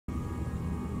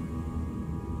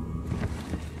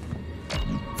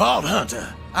Vault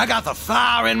Hunter, I got the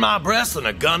fire in my breast and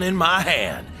a gun in my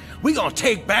hand. We gonna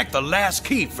take back the last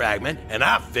key fragment, and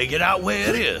I figured out where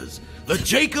it is. The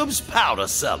Jakobs powder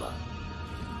cellar.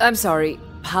 I'm sorry,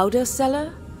 powder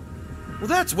cellar? Well,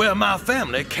 that's where my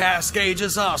family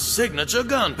cascages our signature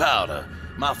gunpowder.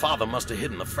 My father must have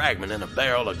hidden the fragment in a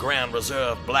barrel of Grand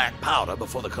Reserve black powder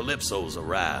before the Calypsos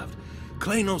arrived.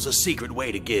 Clay knows a secret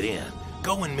way to get in.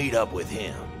 Go and meet up with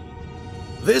him.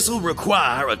 This'll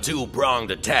require a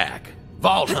two-pronged attack.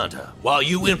 Vault Hunter, while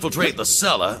you infiltrate the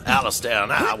cellar, Alistair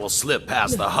and I will slip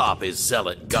past the Harpies'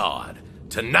 zealot guard.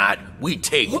 Tonight, we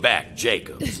take back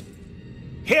Jakobs.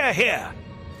 Here, here.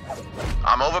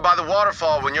 I'm over by the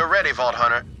waterfall when you're ready, Vault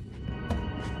Hunter.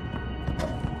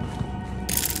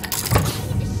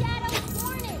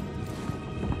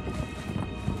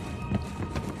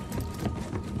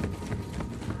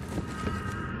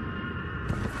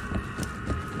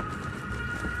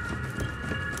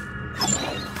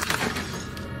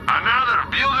 Another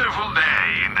beautiful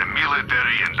day in the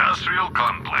military-industrial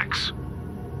complex.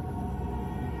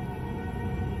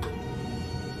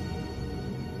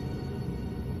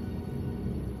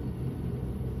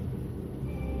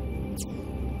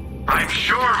 I'm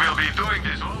sure we'll be doing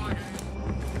this all again.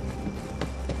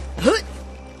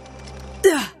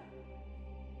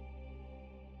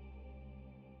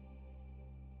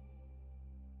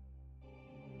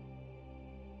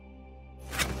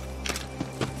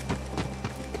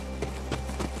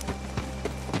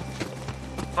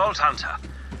 Vault Hunter,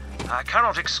 I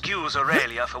cannot excuse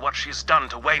Aurelia for what she's done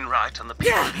to Wainwright and the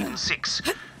people of Eden 6.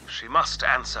 She must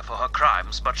answer for her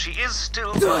crimes, but she is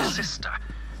still my sister.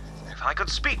 If I could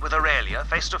speak with Aurelia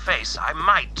face to face, I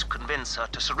might convince her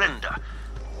to surrender.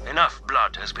 Enough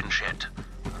blood has been shed,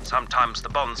 and sometimes the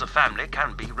bonds of family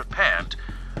can be repaired.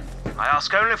 I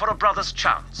ask only for a brother's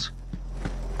chance.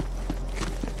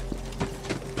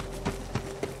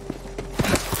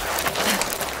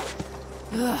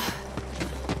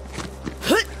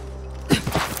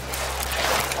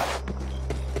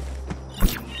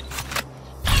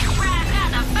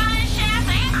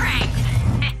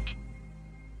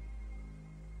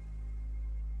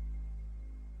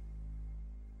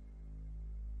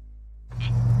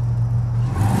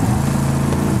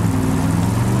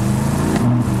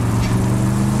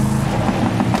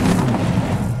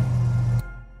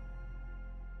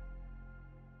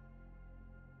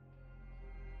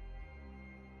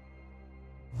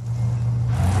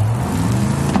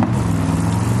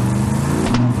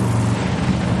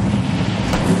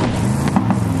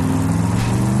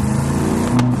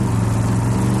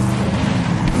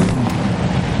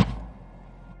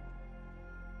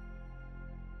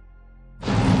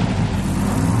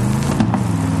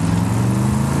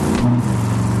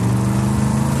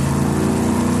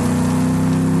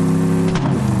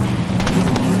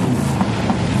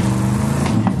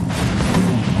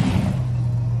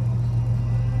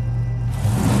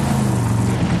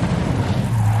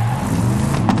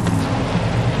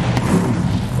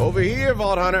 Over here,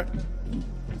 Vault Hunter.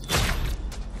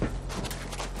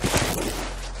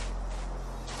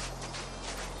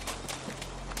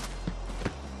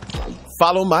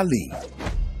 Follow my lead.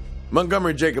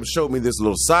 Montgomery Jakobs showed me this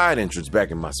little side entrance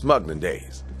back in my smuggling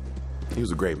days. He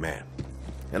was a great man.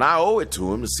 And I owe it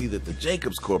to him to see that the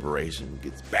Jakobs Corporation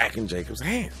gets back in Jakobs'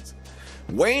 hands.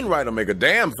 Wainwright will make a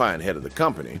damn fine head of the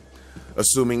company,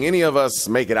 assuming any of us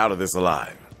make it out of this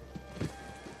alive.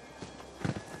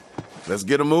 Let's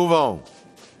get a move on.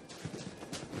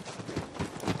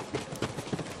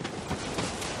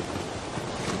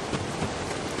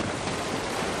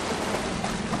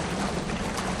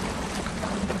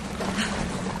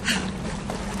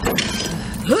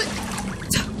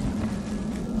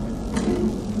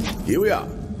 Here we are.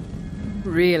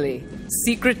 Really?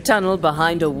 Secret tunnel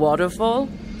behind a waterfall?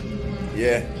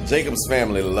 Yeah, Jakobs'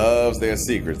 family loves their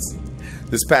secrets.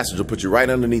 This passage will put you right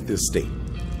underneath this estate.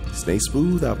 Stay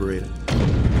smooth, operator.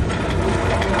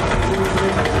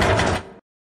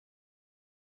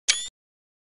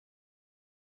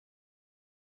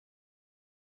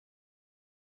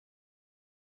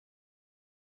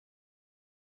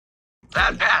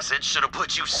 That passage should have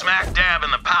put you smack dab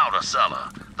in the powder cellar.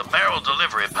 The barrel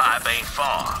delivery pipe ain't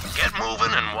far. Get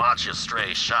moving and watch your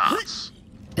stray shots.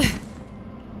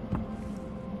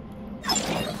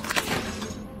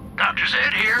 Dr.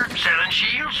 Zed here, selling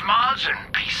shields, mods,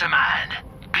 and peace of mind.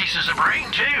 Pieces of brain,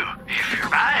 too, if you're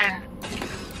buying.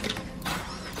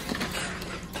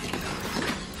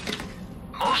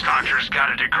 Most doctors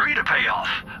got a degree to pay off,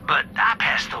 but I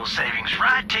pass those savings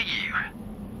right to you.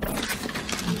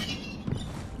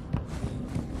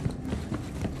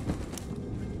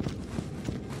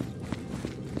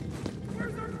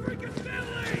 Where's our freaking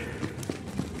family?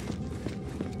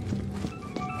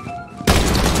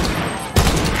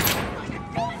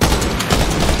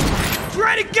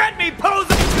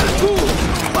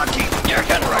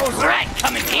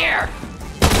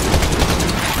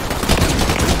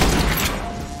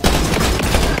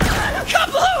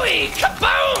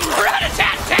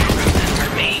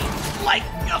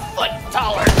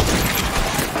 collar!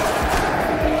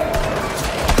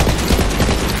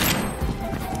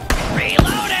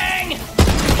 Reloading!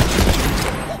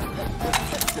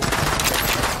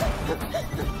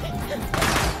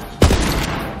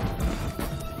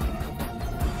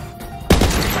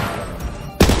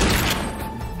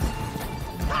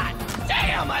 God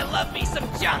damn, I love me some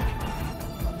junk!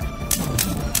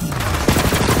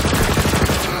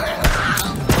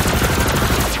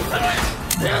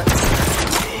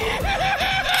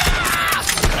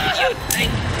 You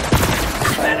think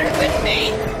better than me?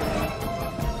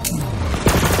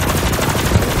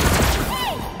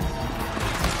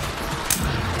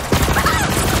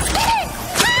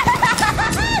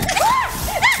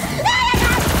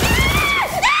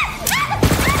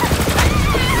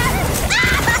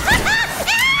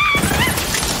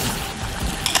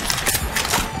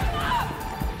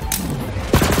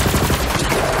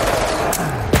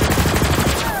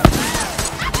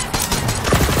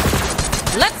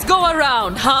 Let's go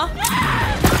around, huh?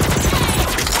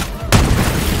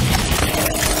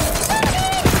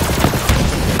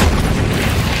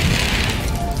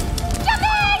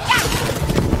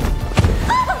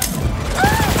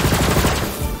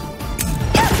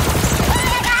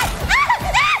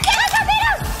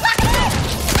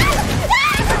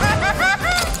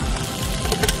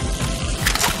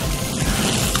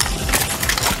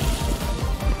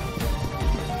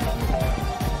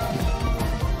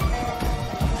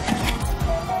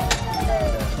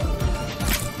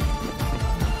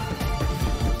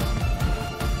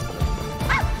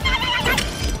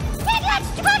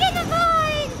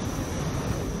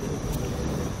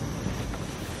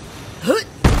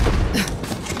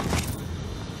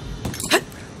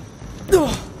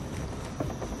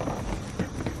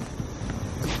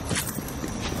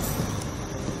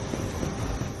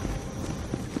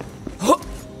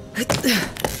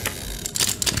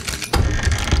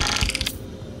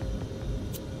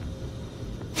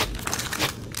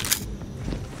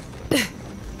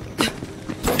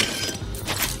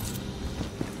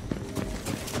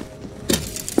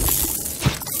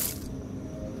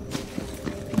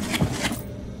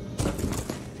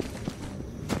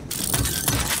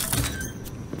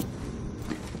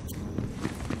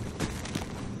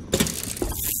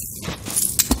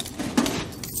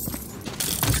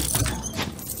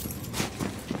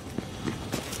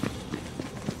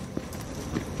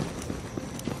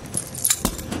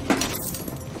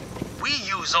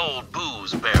 Old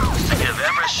booze barrels to give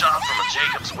every shot from a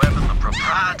Jakobs weapon the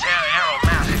proprietary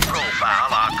aromatic profile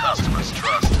our customers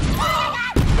trust and love.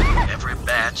 Every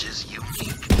batch is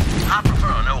unique. I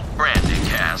prefer an oak brandy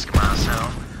cask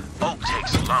myself. Oak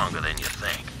takes longer than you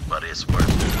think, but it's worth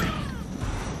the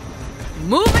wait.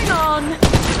 Moving on.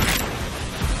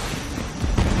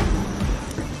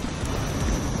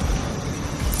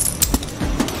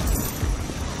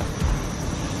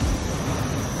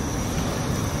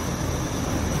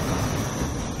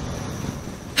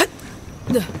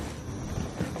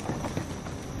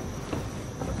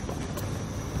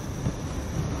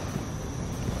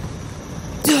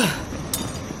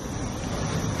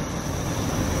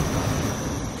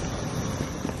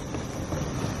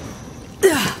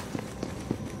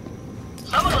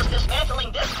 Someone was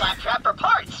dismantling this claptrap for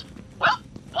parts. Well,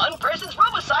 one person's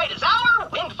robicide is our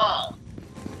windfall.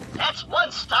 That's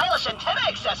one stylish antenna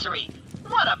accessory.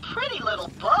 What a pretty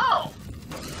little bow.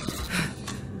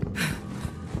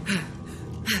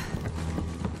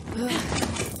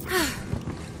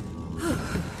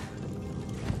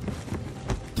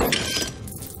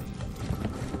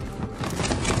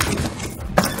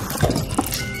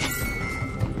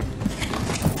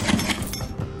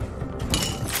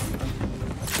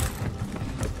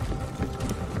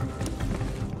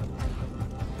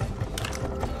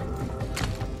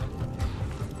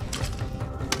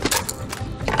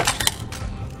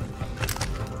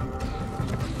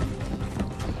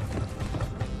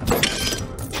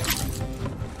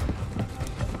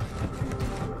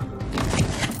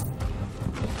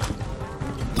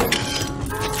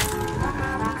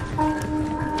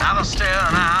 Alistair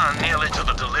and I are nearly to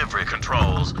the delivery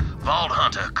controls. Vault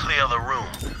Hunter, clear the room.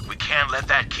 We can't let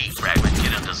that key fragment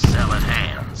get into Zealot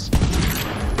hands.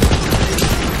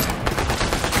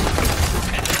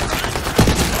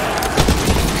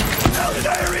 How did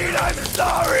I read? I'm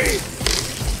sorry!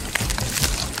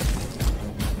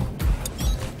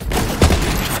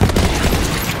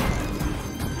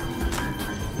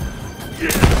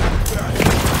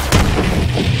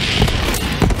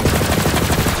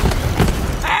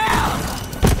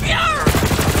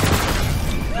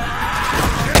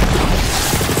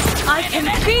 I can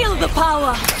feel the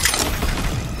power!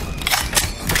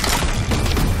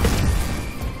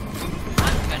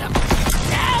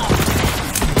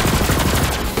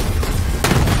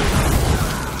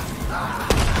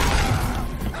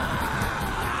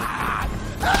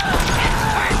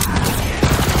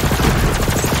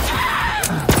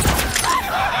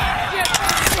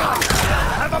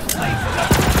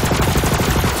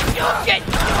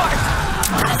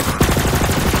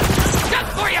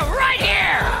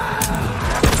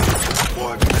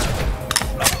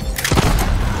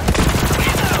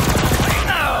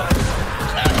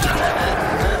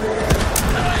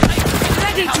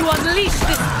 to unleash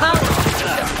this power!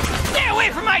 Stay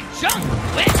away from my junk,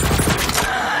 Wit!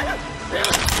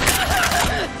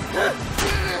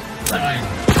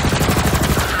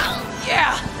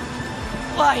 Yeah!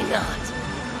 Why not?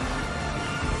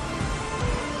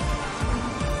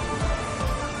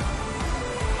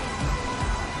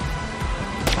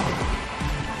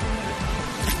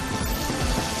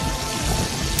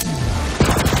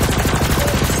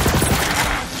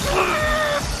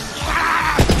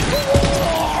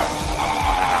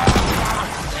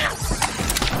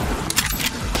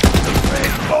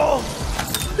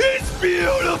 It's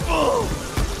beautiful!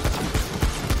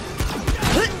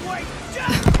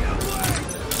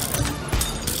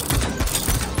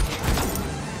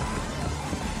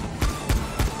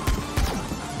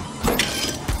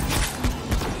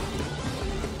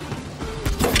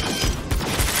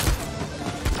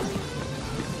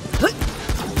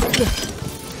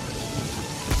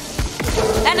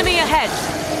 Enemy ahead!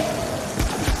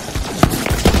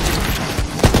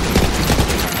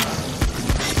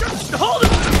 Hold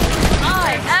it!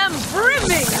 I am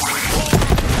brimming!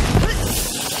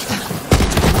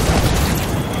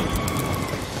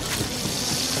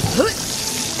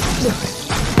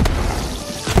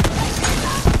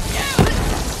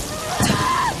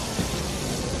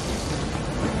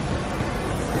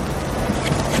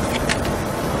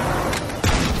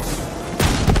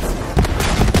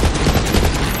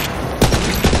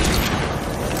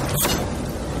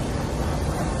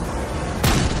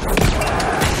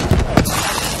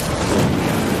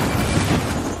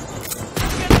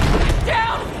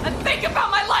 Down and think about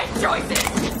my life choices!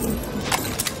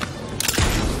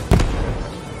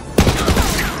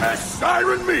 As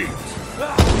siren meat!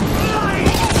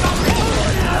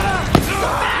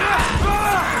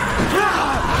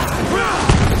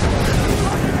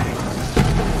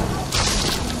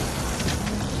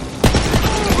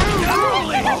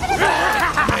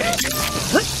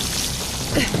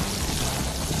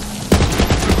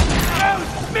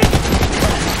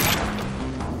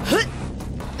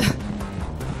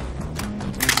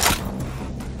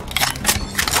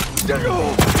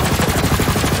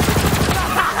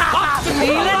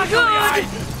 Feeling good!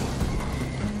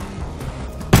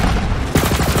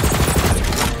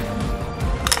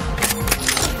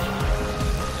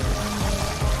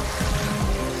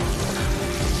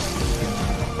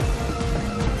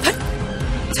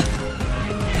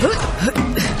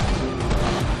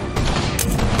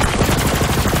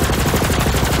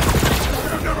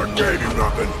 I never gave you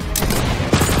nothing!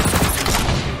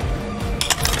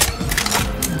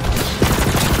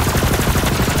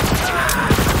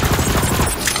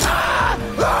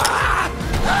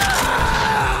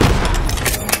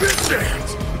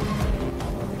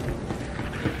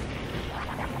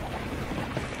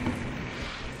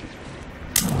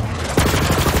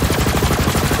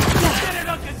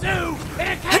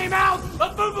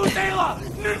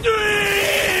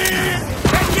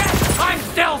 And yet, I'm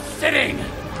still sitting!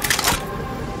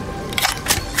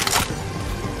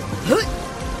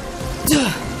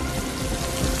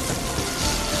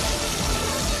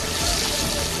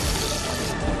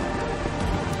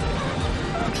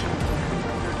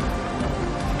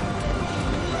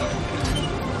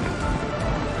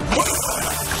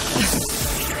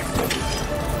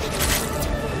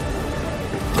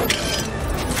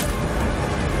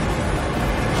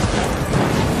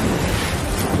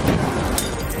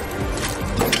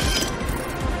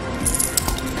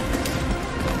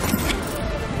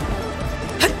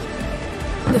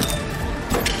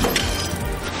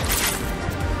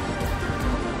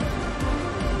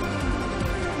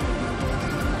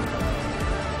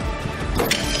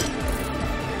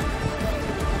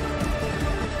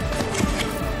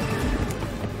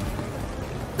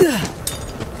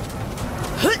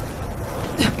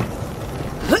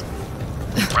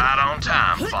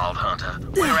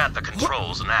 We're at the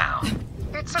controls now.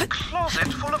 It's a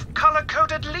closet full of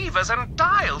color-coded levers and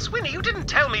dials. Winnie, you didn't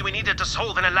tell me we needed to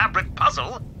solve an elaborate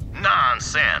puzzle.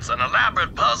 Nonsense. An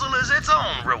elaborate puzzle is its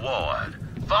own reward.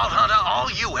 Vault Hunter, all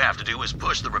you have to do is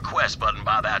push the request button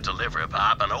by that delivery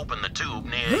pipe and open the tube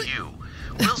near you.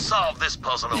 We'll solve this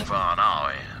puzzle over on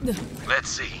our end. Let's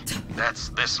see. That's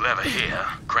this lever here.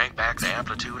 Crank back the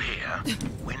amplitude here.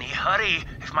 Winnie, hurry.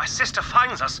 If my sister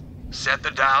finds us, set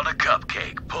the dial to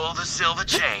Cupcake, pull the silver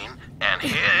chain, and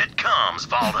here it comes,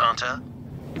 Vault Hunter.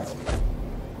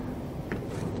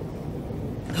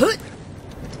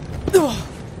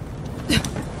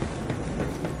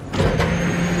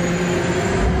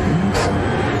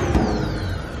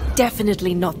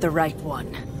 Definitely not the right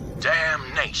one.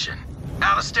 Damnation.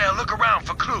 Alistair, look around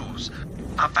for clues.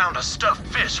 I found a stuffed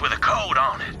fish with a code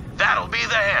on it. That'll be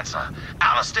the answer.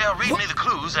 Alistair, read me the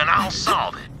clues and I'll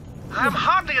solve it. I'm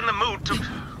hardly in the mood to...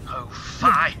 Oh,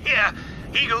 fie. Here.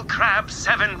 Eagle, crab,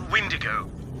 7, Windigo.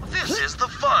 This is the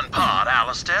fun part,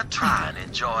 Alistair. Try and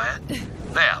enjoy it.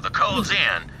 There, the code's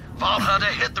in. Vault Hunter,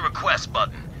 hit the request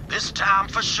button. This time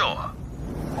for sure.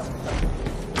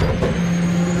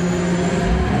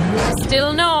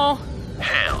 Still no.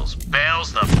 Hells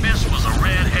bells, the fish was a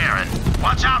red herring.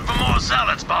 Watch out for more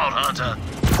zealots, Vault Hunter.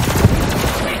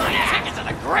 Tickets to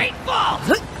the Great Vault!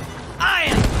 I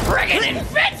am friggin'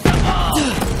 invincible!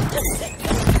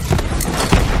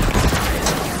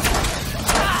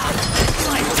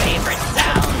 My favorite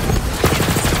sound!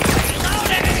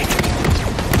 Reloading!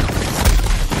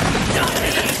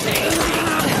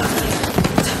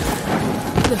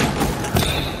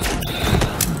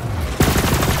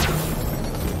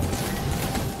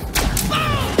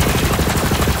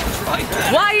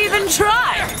 Why even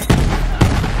try?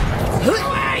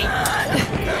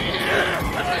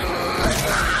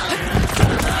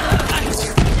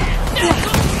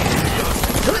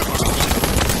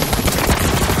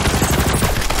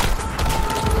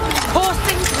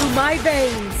 Coursing through my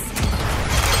veins.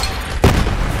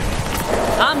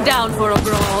 I'm down for a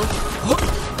brawl.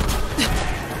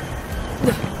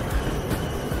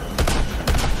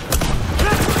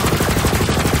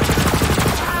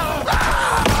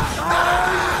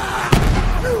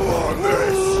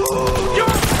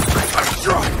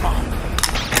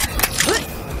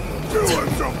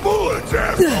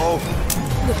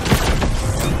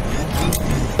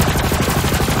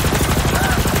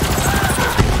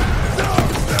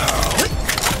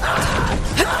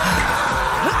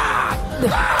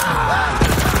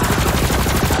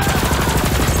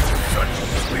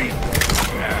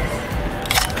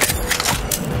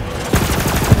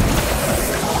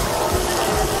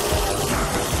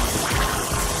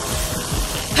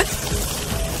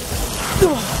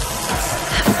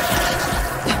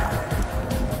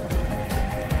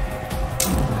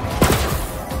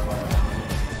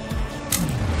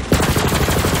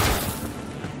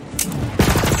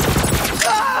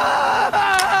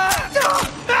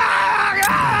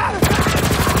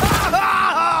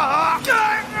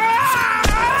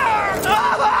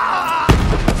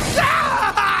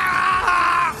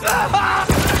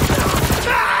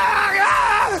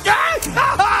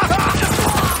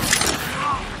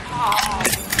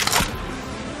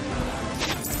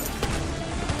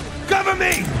 Cover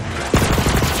me!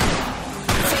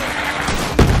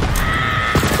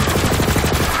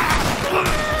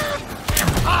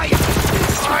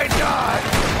 I died!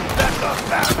 Let the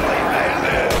family may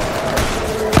live!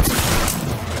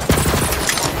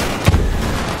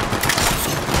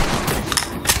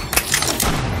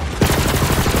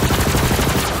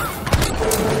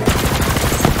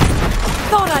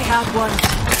 Thought I had one.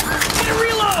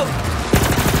 Reload!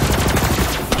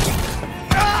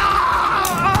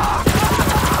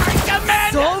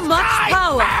 So much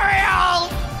power.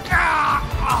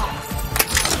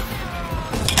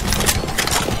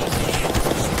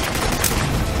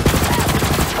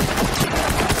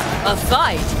 A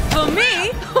fight? For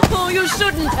me? Oh, you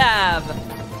shouldn't have.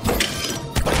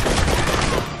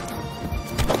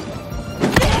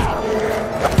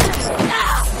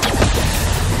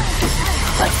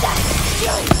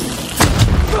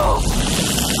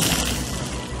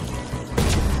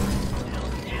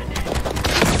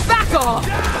 Back off!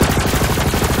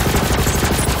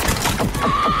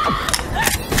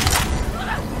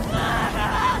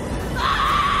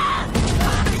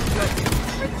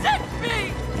 Protect me!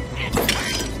 It's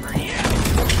for you!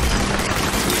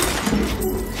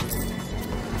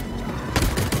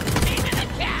 Into the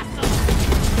castle!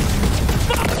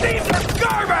 Fuck, these are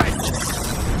garbage!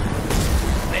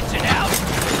 Bitch it out!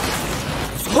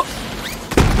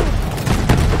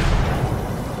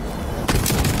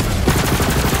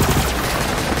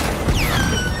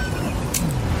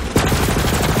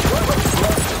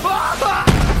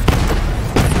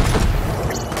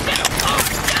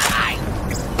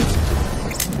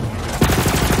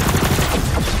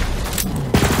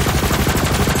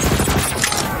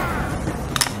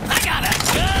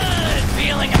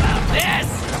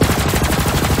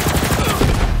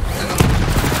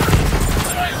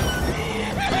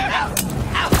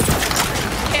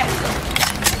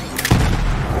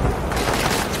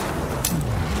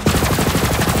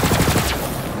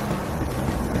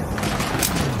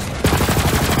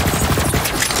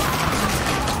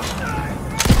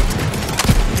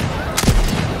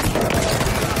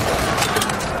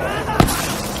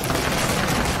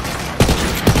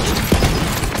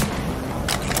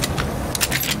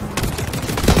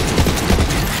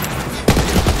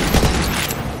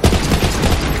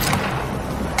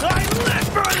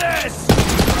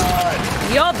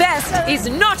 best is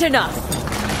not enough.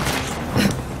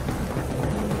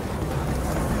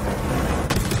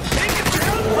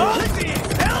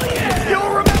 Hell yeah!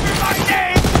 You'll remember my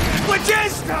name, which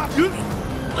is...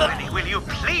 Will you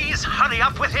please hurry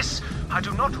up with this? I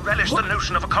do not relish the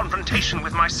notion of a confrontation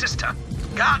with my sister.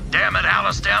 God damn it,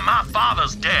 Alistair, my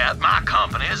father's dead, my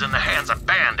company is in the hands of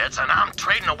bandits, and I'm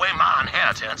trading away my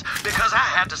inheritance because I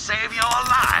had to save your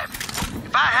life.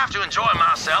 If I have to enjoy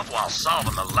myself while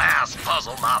solving the last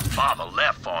puzzle my father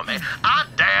left for me, I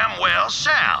damn well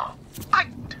shall.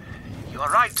 You're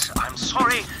right, I'm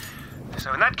sorry.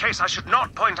 So in that case, I should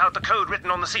not point out the code written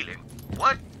on the ceiling.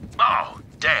 What? Oh,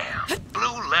 damn.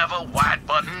 Blue lever, white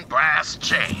button, brass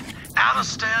chain.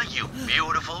 Alistair, you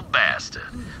beautiful bastard.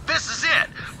 This is it.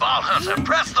 Vault Hunter,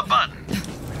 press the button.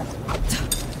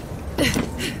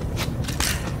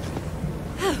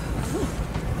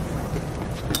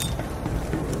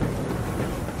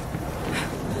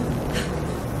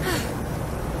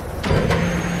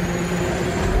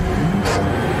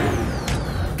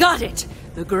 Got it!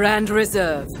 The Grand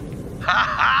Reserve. Ha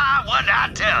ha! What'd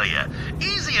I tell you?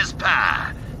 Easy as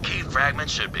pie. Key fragment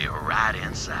should be right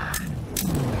inside.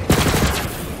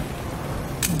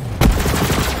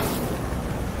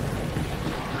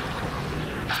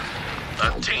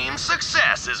 A team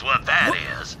success is what that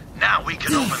is. Now we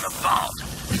can open the vault.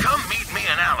 Come meet me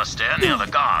and Alistair near the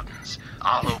gardens.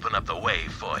 I'll open up the way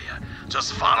for you.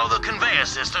 Just follow the conveyor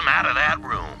system out of that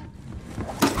room.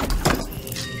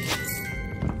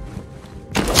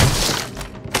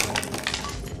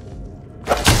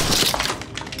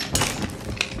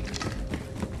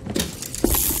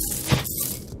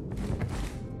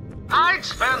 I'd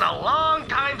spent a long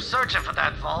time searching for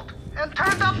that vault and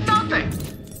turned up nothing.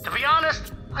 To be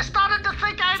honest, I started to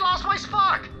think I had lost my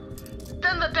spark.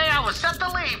 Then the day I was set to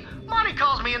leave, Monty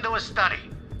calls me into his study.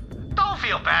 Don't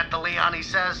feel bad, DeLeon, he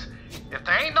says. If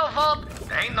there ain't no vault,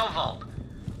 there ain't no vault.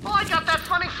 Well, I got that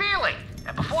funny feeling,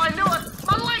 and before I knew it,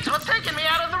 my legs were taking me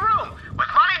out of the room, with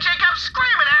Monty Jakobs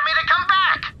screaming at me to come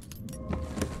back.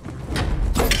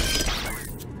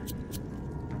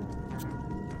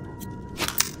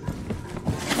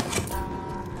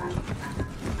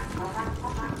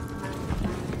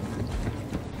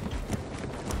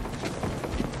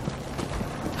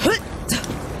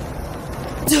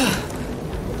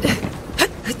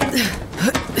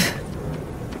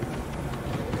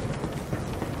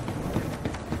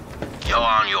 You're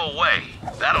on your way.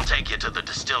 That'll take you to the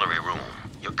distillery room.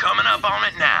 You're coming up on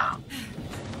it now.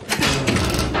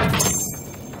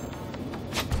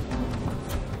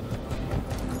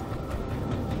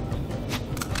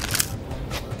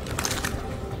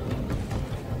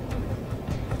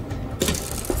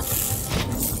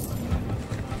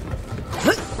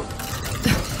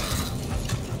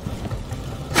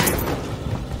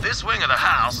 This wing of the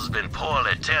house has been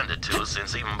poorly tended to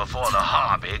since even before the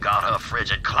harpy got her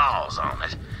frigid claws on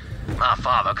it. My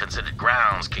father considered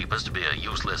groundskeepers to be a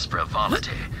useless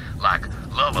frivolity, like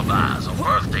lullabies or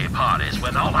birthday parties,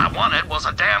 when all I wanted was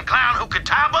a damn clown who could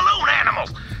tie balloon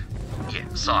animals. Yeah,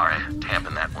 sorry,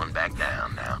 tamping that one back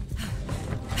down now.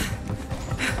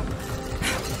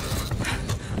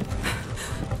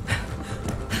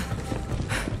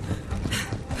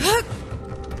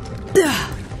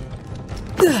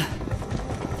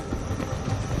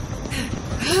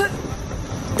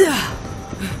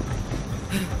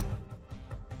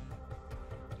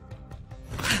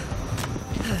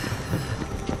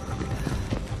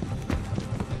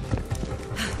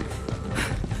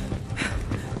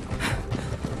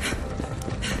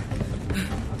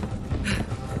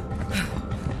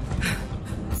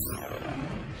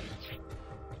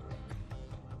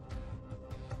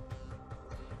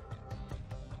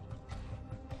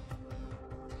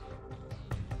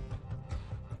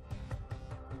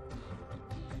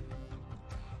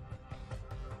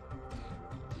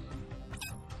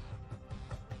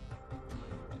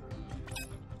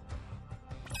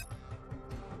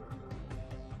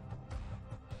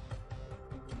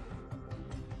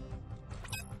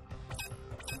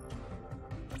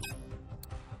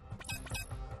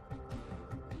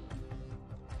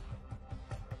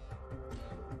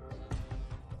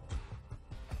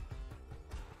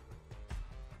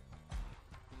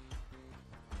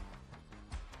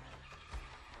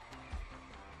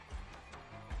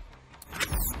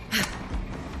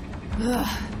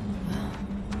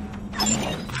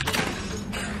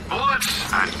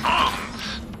 Bullets and bombs.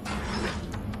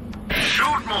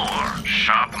 Shoot more,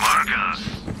 sharp markers.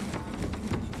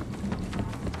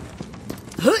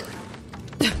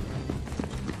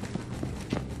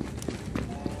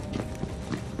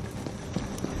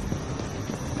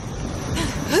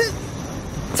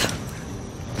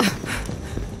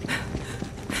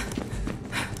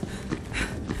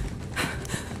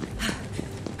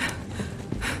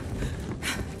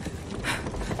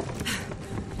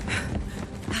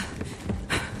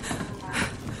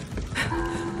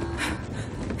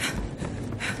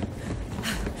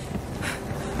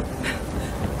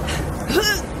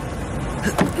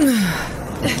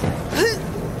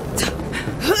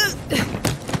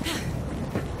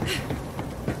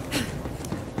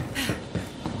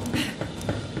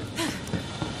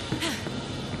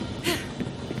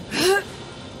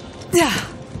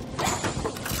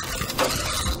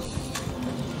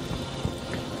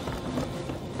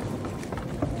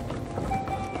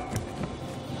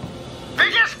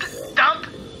 Biggest dump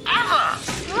ever!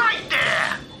 Right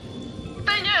there!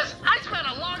 Thing is, I spent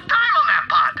a long time on that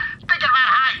pot, thinking about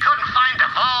how I couldn't find the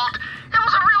vault. It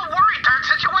was a real worry-dirt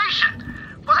situation.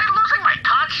 Was I losing my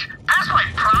touch? Past my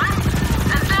prime?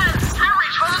 And then I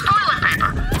reached for the toilet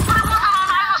paper, but it wasn't on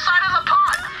either side of the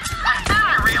pot. And then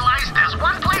I realized there's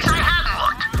one place I hadn't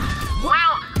looked.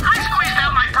 Well, I squeezed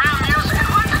out my brown muse and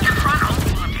went to confront old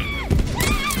Monty.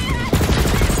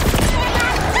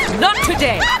 Not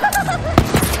today!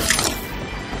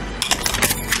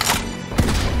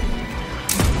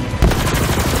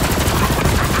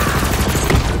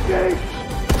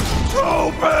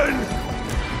 Open!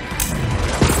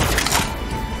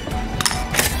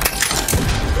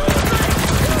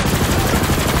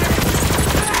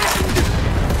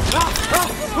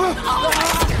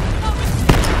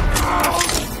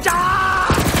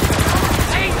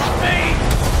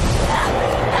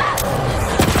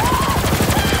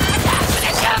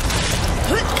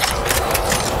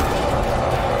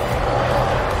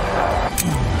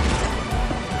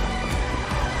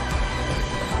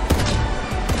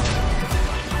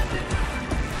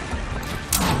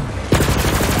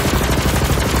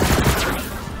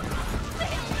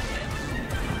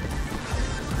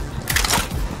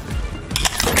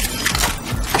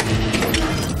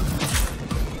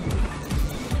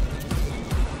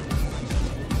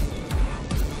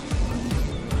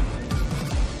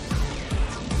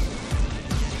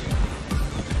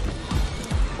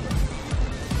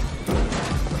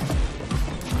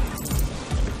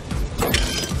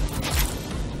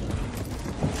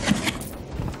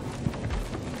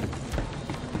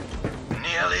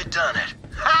 Nearly done it.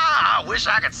 Ha! I wish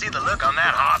I could see the look on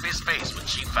that Harpy's face when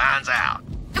she finds out.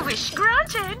 Wish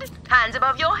granted. Hands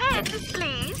above your head,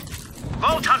 please.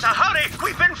 Vault Hunter, hurry!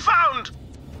 We've been found!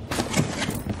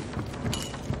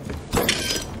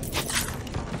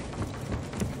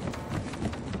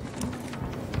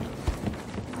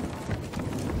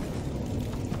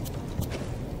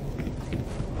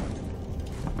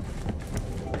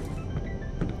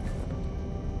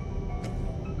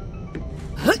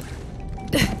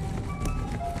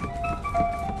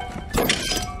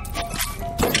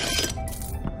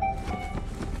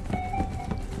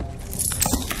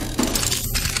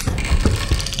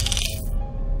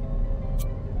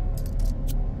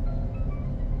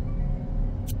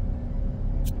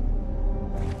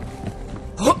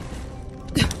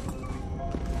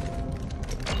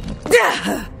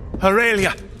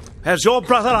 Aurelia, as your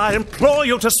brother, I implore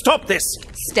you to stop this.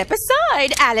 Step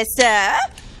aside, Alistair,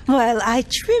 while I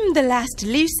trim the last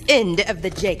loose end of the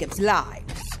Jakobs line.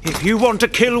 If you want to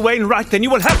kill Wainwright, then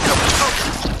you will have to.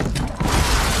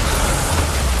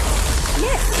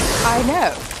 Yes, I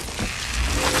know.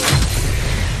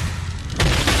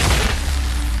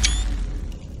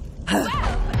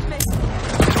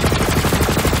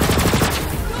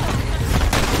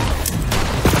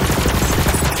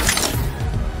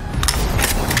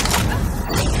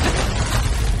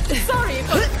 Sorry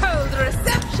for the cold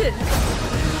reception.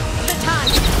 The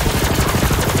time.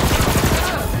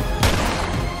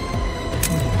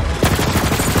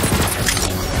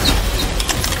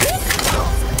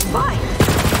 Why?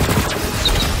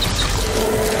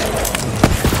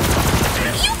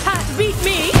 You can't beat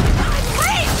me.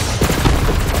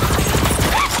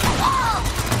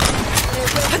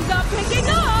 Weapons are picking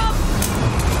up.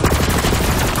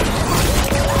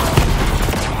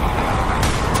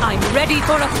 I'm ready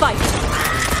for a fight.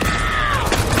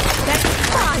 That's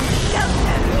fine.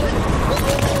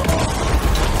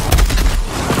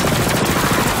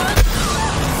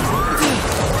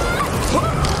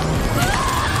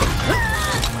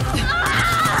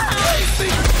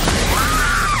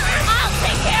 I'll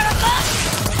take care of us.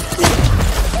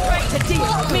 Try to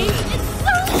deal with me.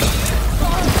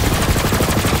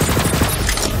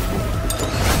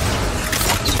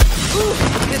 Ooh,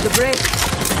 did the break.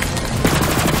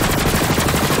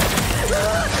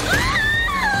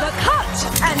 The cut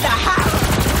and the house.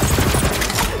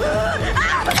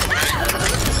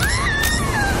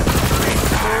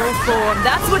 Full form.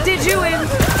 That's what did you in.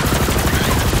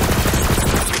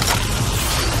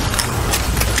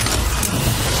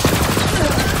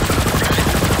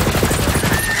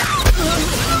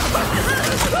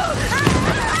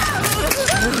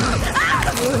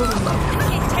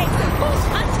 It takes a full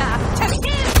hunter to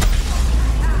kill.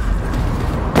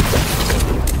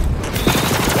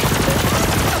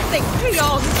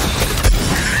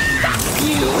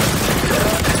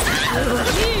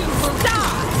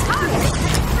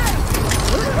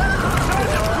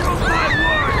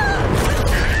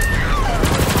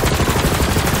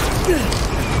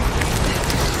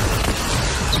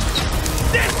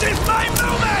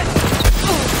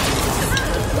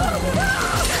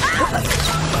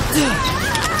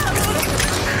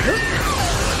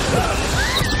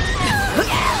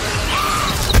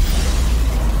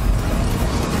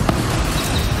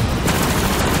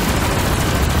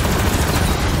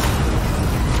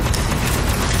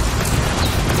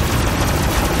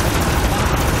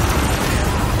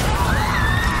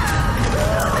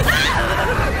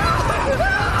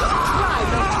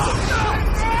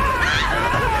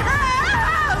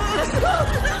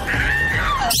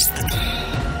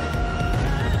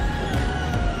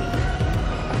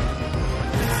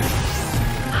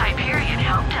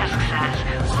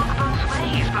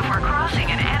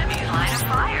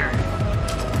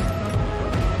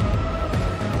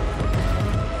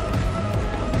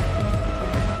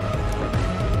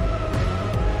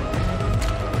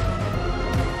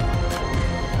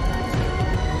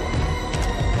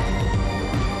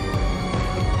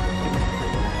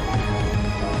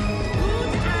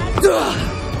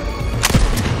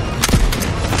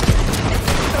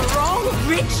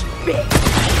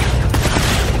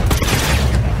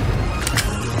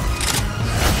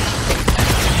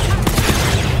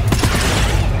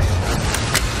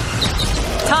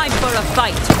 Time for a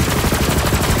fight.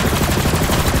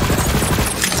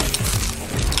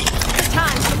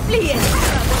 Time to flee and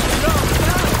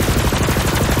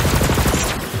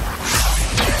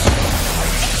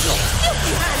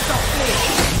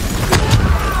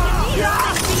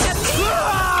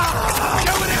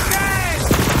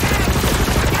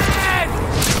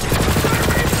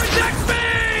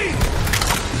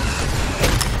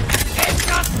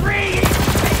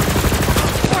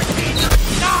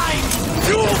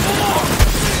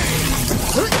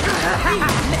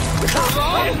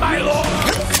my lord!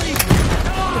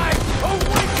 Die! Oh,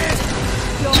 wicked!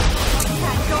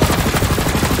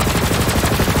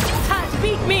 Can't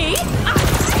beat me!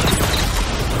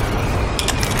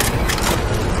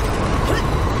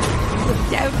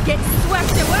 don't get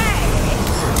swept away!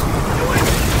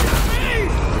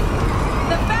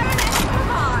 The Baroness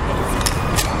provides!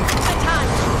 The time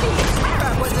to flee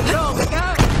terror was long ago!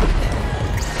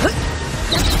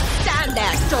 Stand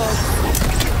there, storm!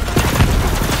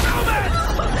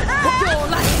 You're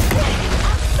like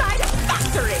outside a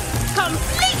factory!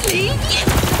 Completely!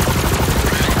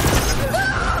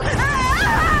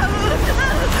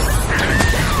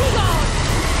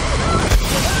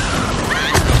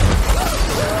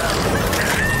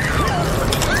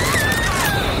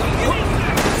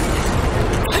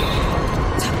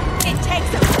 It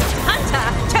takes a hunter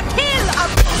to kill a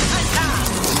hunter!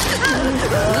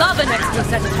 Love an extra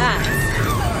set of hands.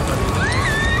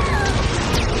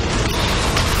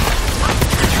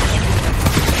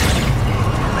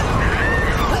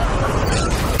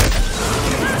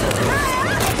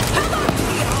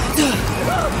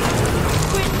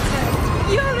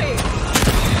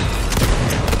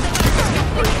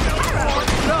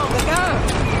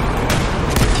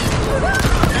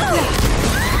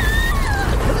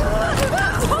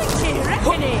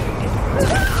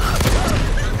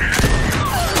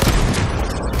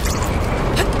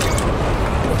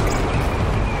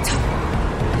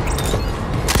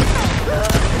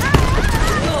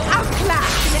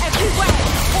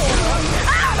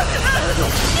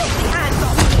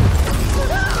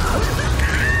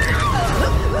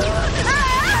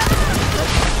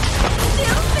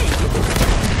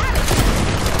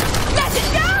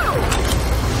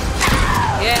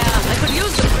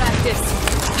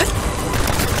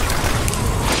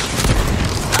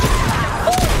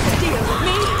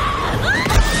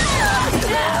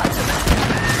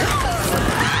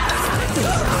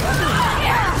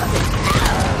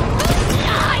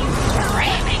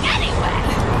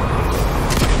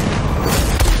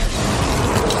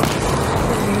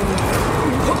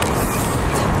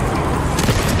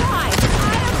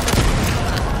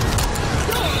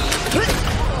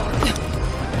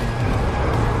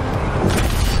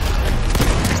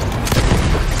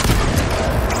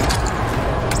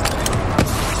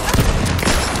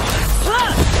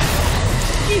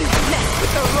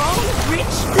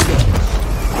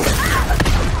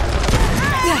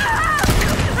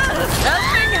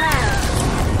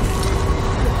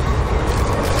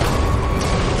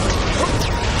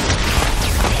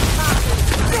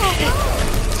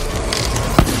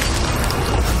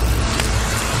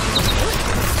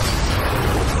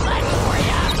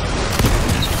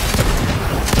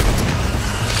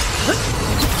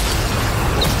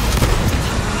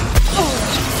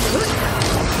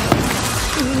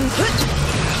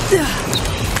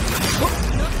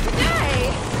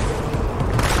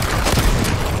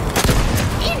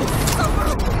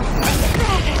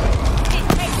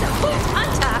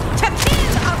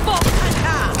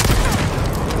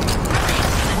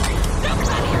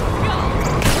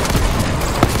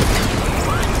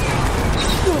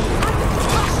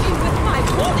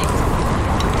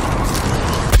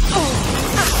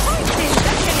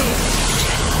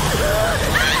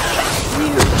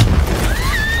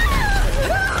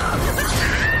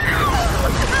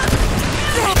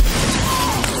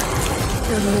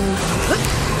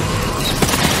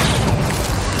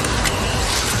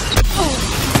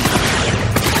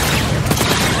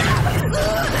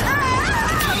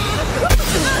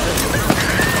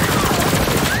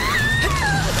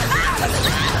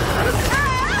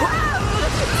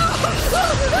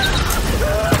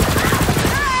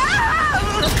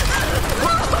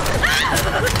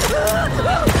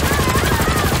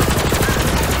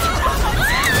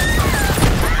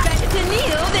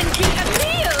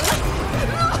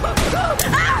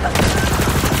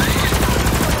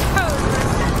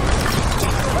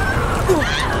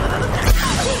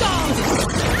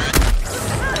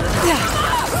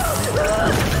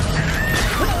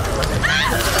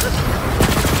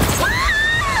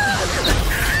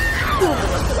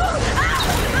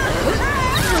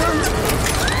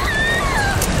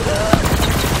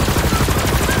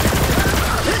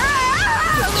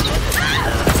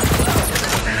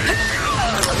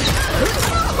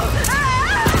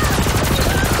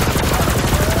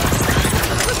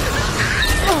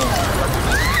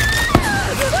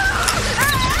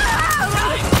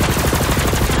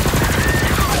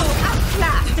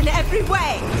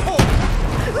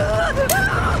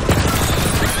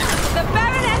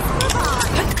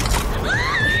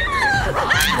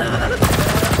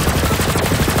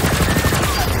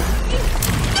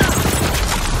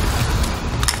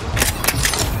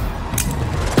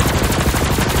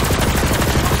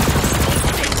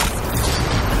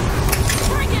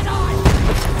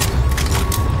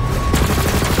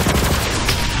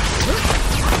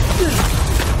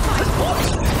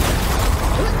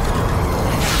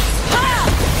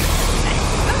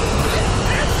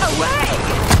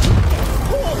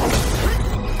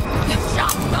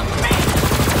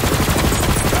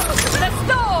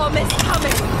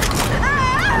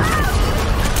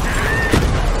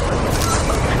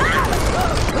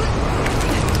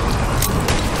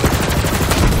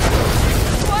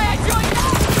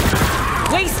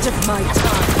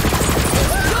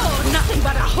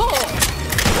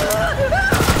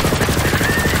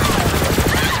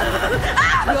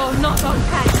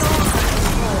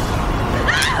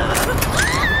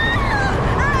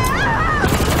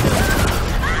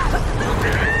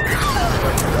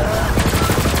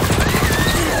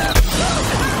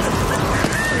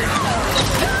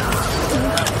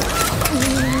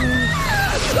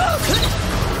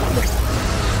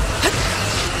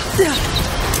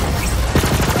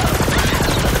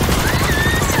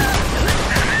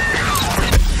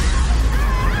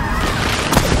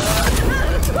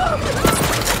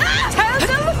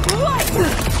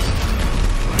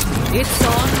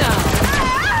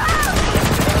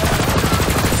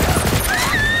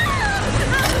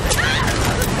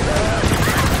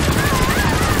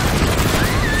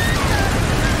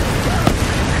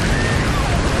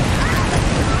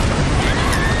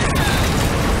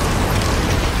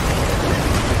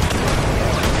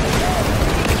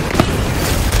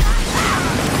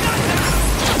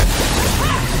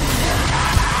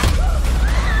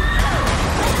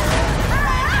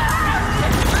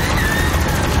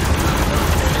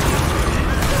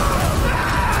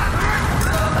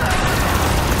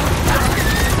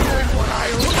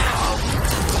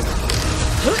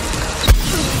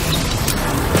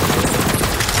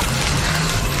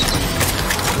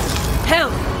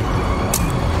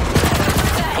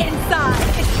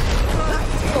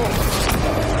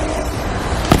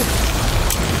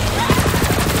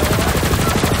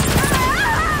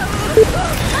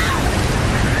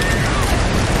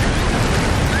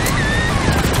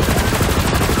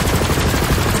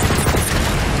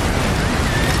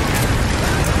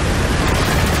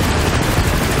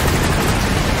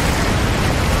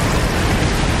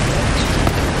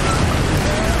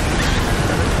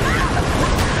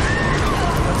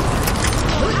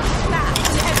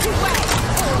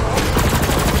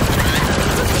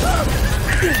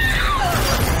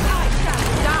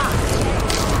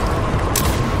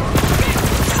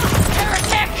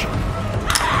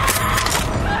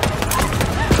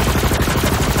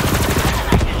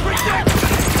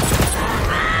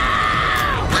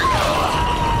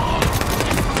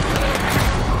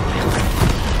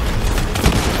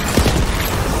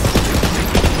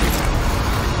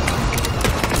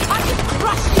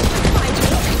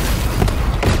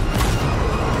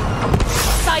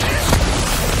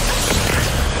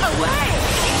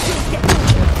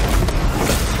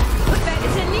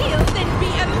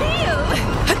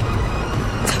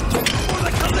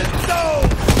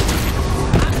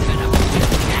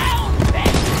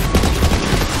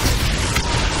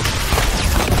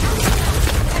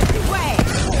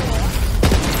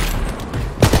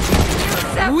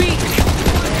 weak.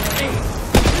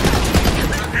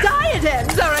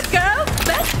 Diadems are a girl's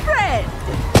best friend.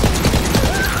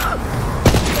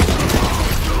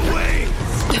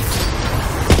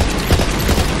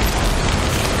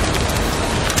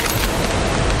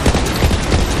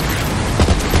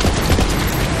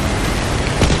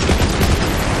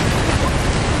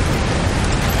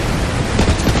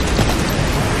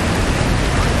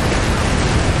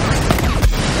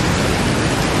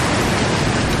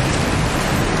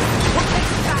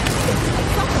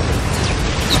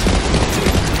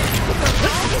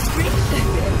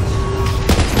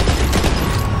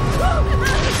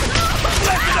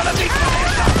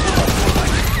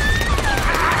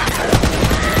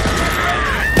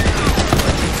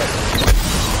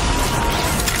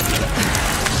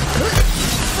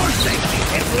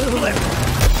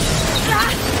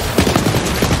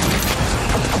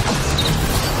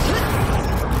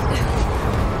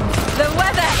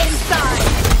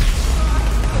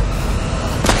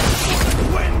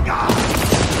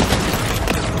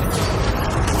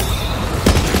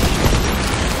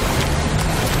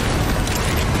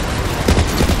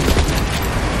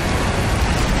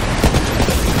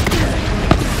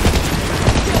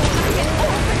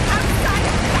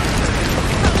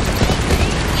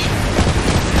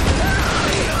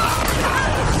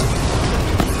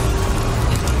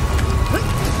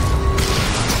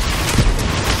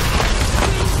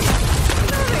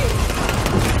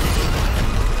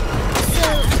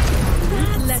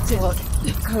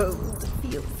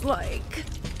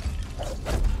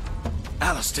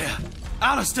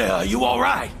 Alistair, are you all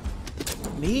right?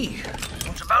 Me?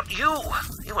 What about you?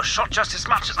 You were shot just as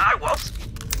much as I was.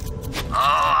 Oh,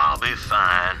 I'll be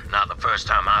fine. Not the first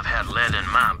time I've had lead in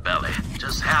my belly.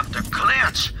 Just have to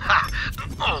clench. Ha!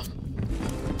 Oh.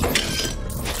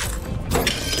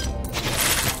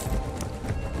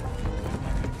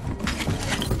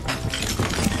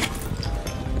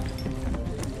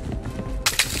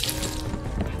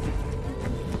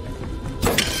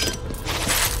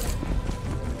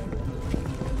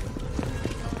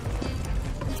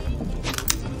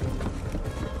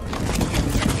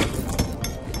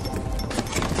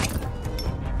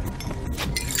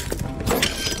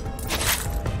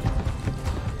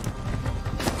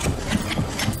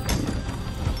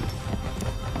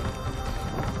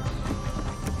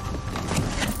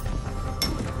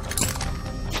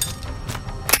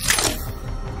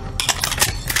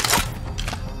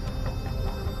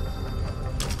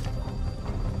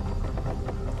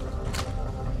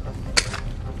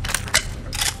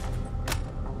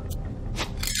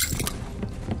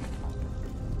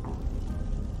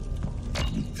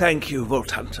 Thank you,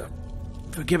 Vault Hunter,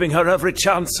 for giving her every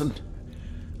chance and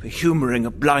for humoring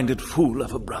a blinded fool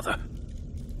of a brother.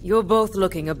 You're both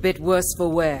looking a bit worse for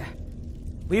wear.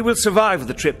 We will survive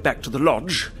the trip back to the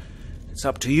lodge. It's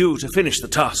up to you to finish the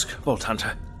task, Vault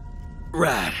Hunter.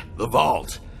 Right, the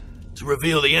vault. To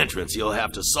reveal the entrance, you'll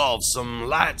have to solve some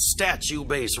light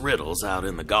statue-based riddles out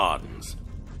in the gardens.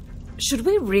 Should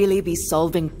we really be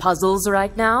solving puzzles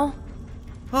right now?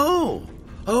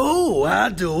 Oh, I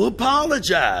do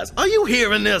apologize. Are you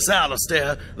hearing this,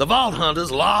 Alistair? The Vault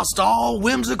Hunters lost all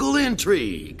whimsical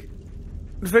intrigue.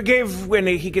 Forgive when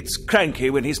he gets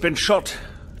cranky when he's been shot.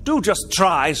 Do just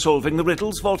try solving the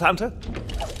riddles, Vault Hunter.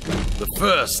 The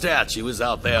first statue is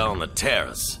out there on the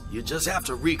terrace. You just have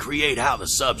to recreate how the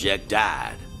subject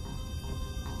died.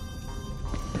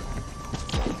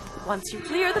 Once you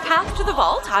clear the path to the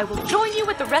vault, I will join you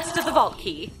with the rest of the vault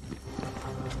key.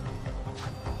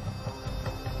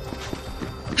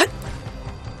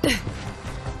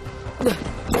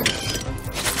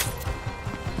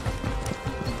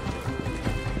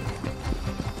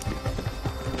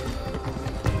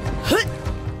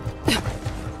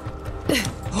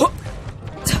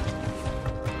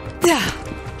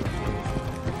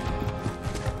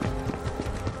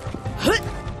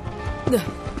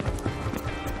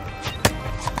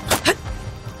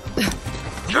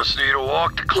 Just need a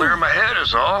walk to clear my head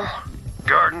is all.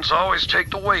 Gardens always take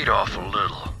the weight off a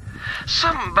little.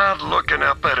 Something about looking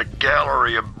up at a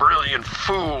gallery of brilliant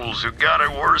fools who got it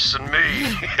worse than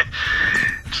me.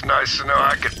 It's nice to know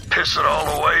I could piss it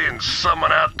all away and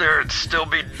someone out there would still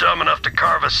be dumb enough to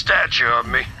carve a statue of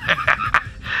me.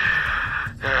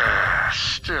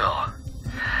 Still,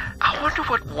 I wonder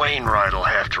what Wainwright'll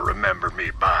have to remember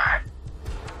me by.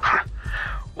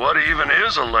 What even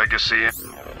is a legacy?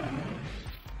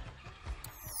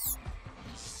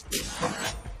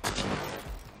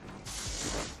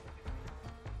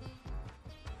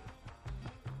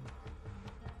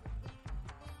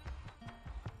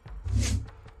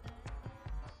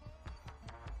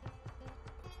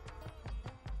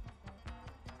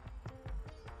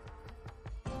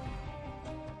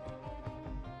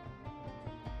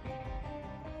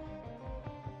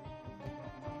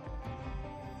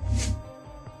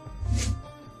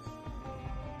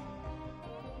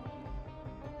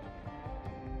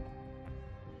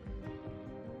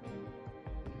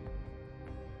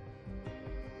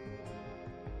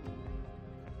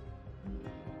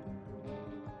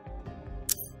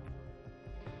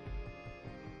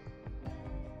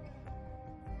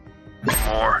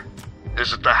 anymore.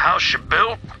 Is it the house you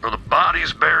built, or the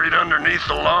bodies buried underneath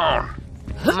the lawn?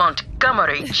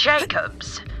 Montgomery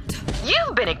Jakobs.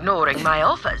 You've been ignoring my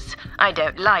offers. I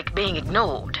don't like being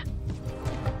ignored.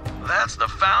 That's the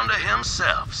founder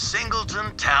himself,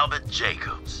 Singleton Talbot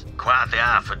Jakobs. Quite the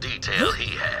eye for detail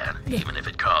he had, even if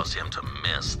it caused him to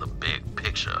miss the big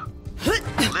picture.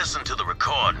 Listen to the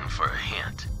recording for a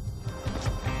hint.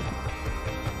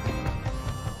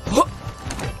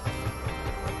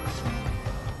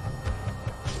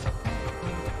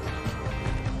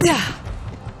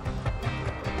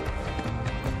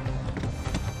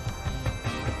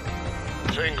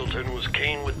 Singleton was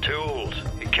keen with tools.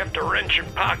 He kept a wrench in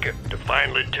pocket to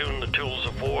finely tune the tools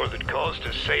of war that caused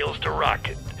his sails to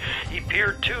rocket. He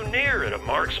peered too near at a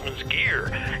marksman's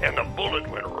gear, and the bullet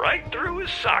went right through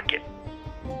his socket.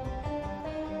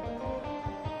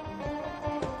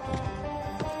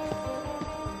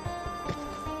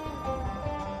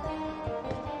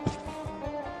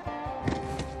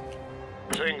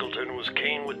 Singleton was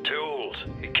keen with tools.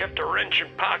 He kept a wrench in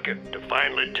pocket to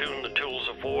finely tune the tools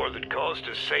of war that caused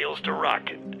his sails to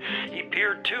rocket. He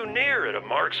peered too near at a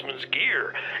marksman's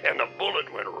gear, and the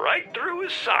bullet went right through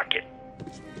his socket.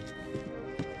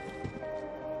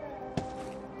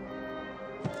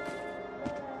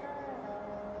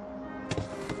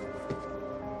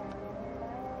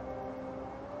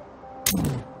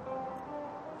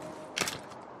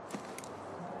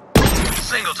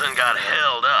 Singleton got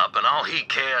held up, and all he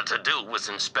cared to do was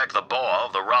inspect the bore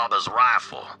of the robber's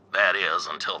rifle. That is,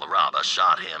 until the robber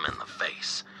shot him in the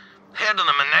face. Head to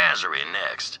the menagerie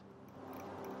next.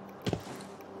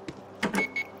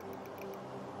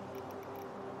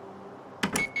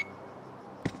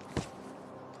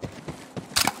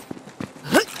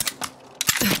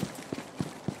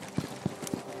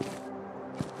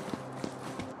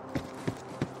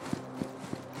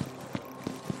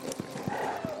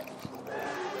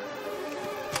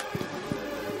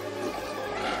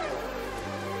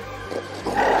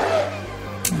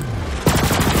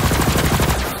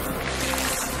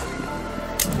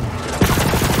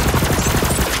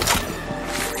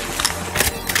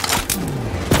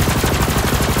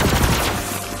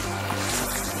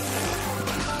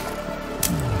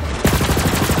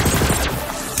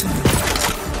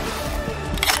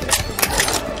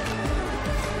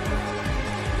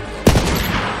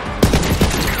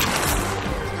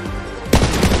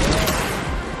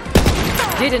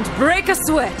 Didn't break a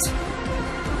sweat.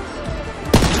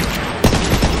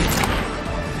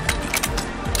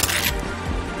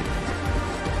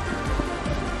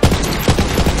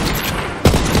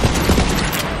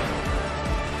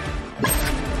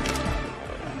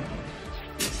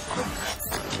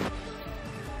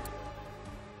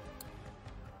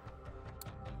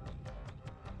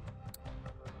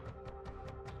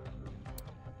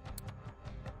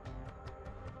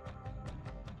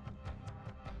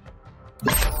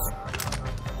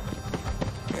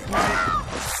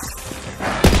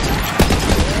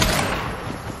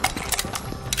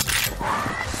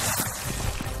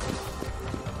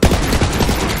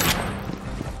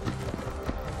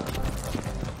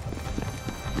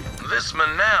 This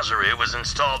menagerie was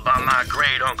installed by my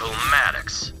great-uncle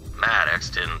Maddox. Maddox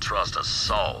didn't trust a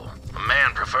soul. The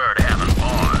man preferred having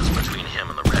bars between him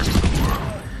and the rest of the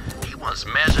world. He once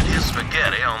measured his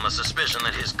spaghetti on the suspicion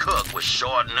that his cook was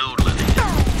short noodling it.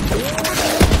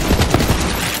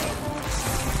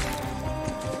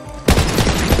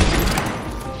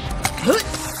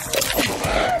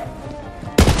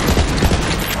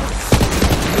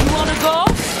 You wanna go?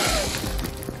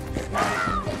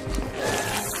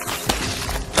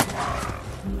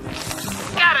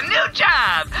 Got a new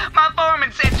job! My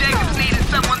foreman said Jakobs needed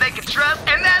someone they could trust,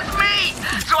 and that's me!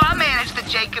 So I managed the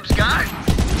Jakobs garden.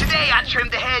 Today I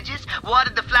trimmed the hedges,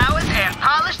 watered the flowers, and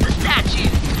polished the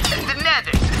statues. The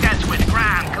nethers, that's where the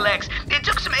grime collects. It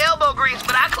took some elbow grease,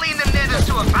 but I cleaned them nethers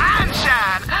to a fine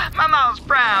shine. My mom's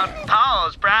proud,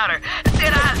 Paul's prouder.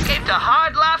 Said I escaped a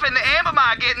hard life in the amber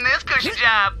market in this cushy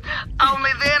job.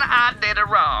 Only then I did it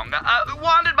wrong.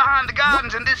 Wandered behind the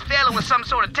gardens, and this fella with some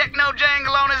sort of techno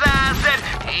jangle on his eyes said,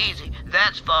 "Easy,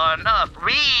 that's far enough,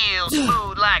 real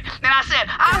smooth like." And I said,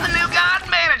 "I'm the new garden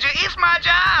manager, it's my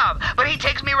job." But he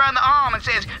takes me around the arm and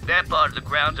says, "That part of the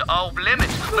grounds are off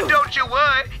limits, but don't you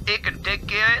worry, it can take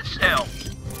care of itself."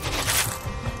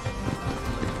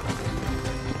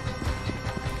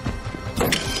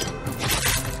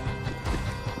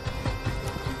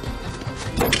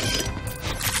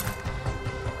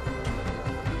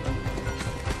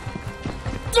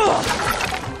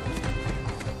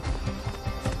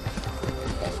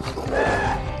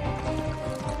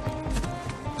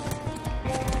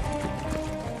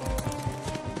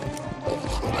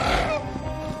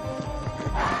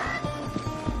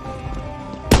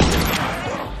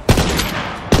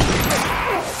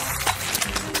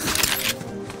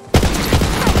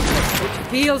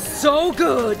 feels so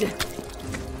good.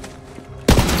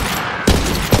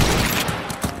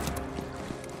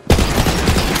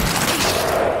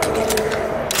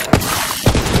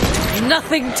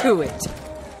 Nothing to it.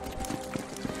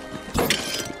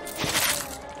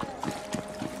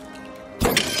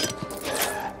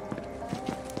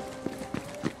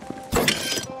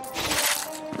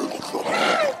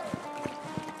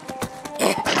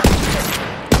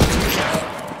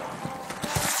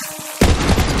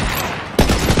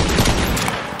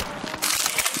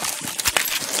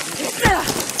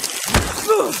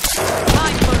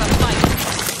 Time for a fight.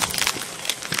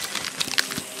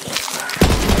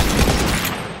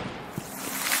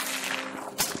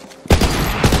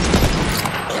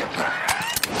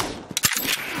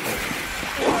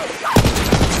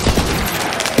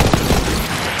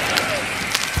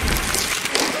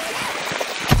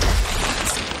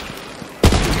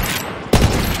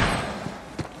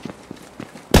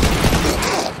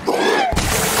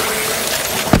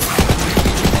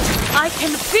 I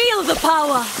can feel the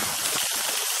power!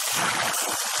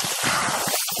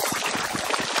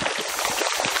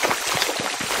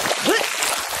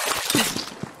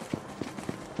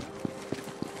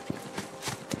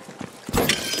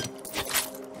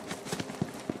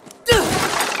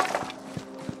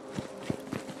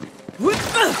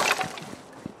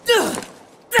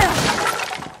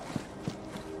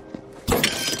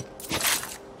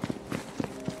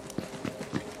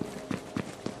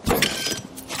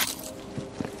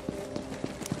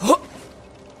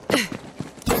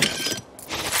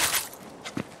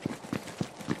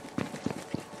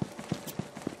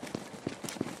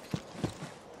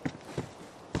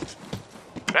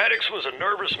 Maddox was a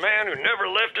nervous man who never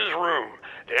left his room.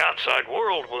 The outside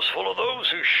world was full of those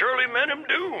who surely meant him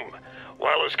doom.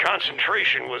 While his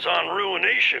concentration was on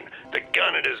ruination, the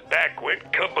gun at his back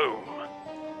went kaboom.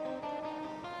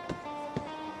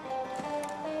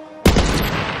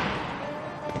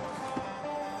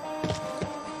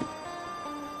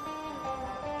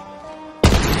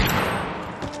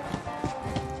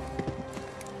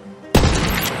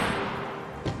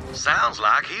 Sounds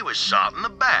like he was shot in the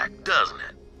back, doesn't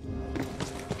it?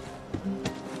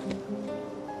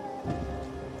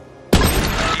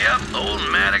 Yep, old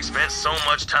Maddox spent so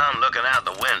much time looking out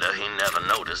the window he never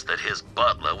noticed that his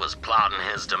butler was plotting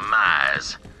his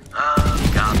demise.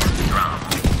 Got the drama.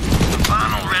 The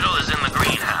final riddle is in the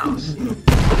greenhouse.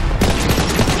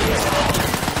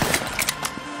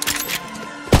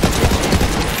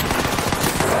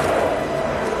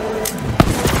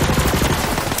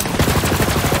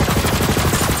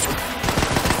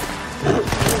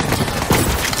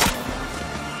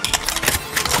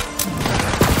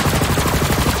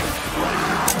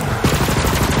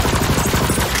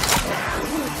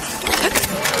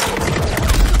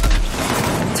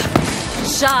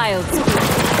 Child's play.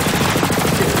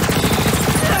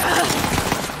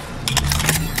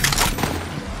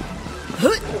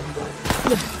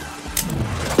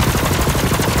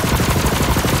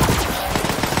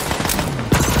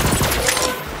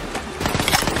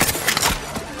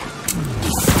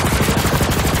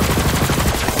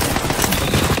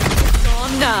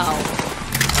 On now.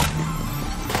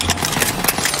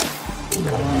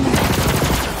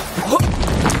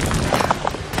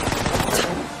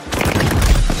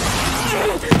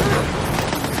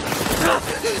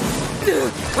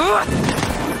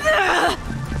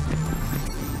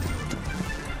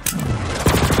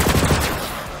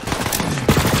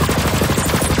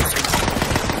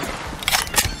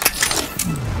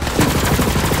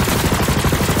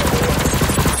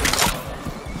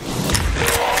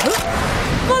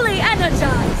 Fully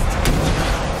energized.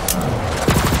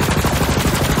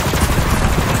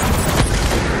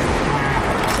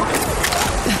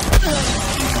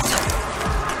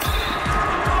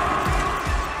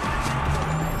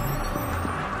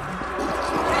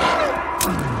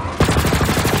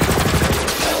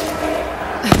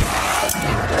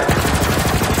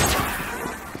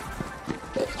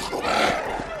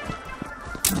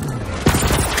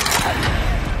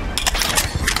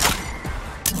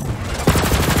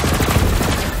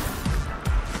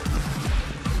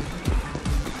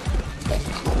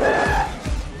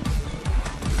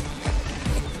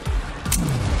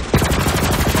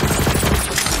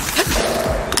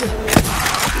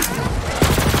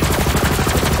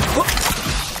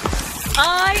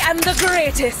 I am the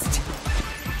greatest!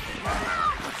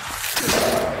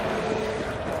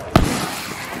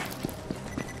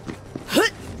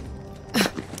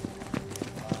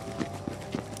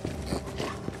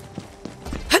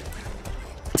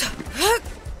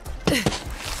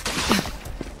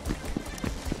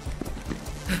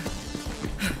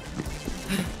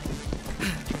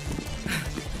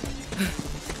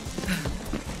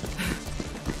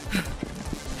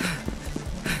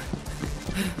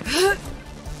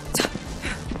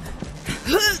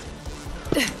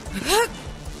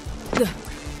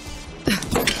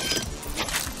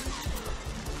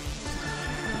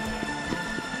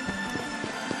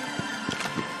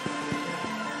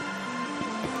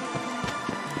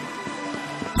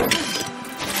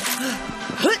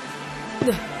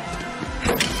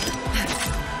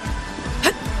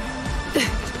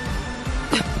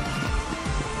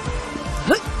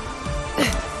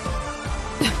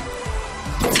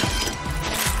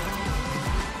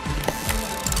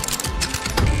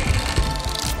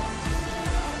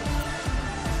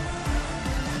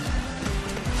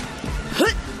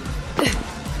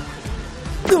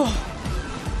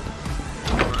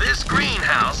 This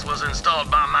greenhouse was installed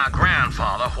by my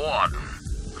grandfather, Warden.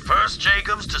 The first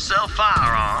Jakobs to sell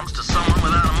firearms to someone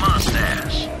without a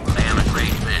mustache. A man of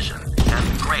great vision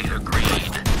and greater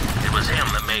greed. It was him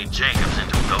that made Jakobs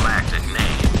into a galactic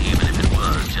name, even if it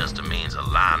was just a means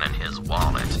of lining his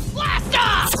wallet. Blast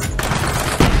off!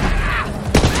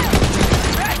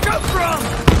 Where'd it come from?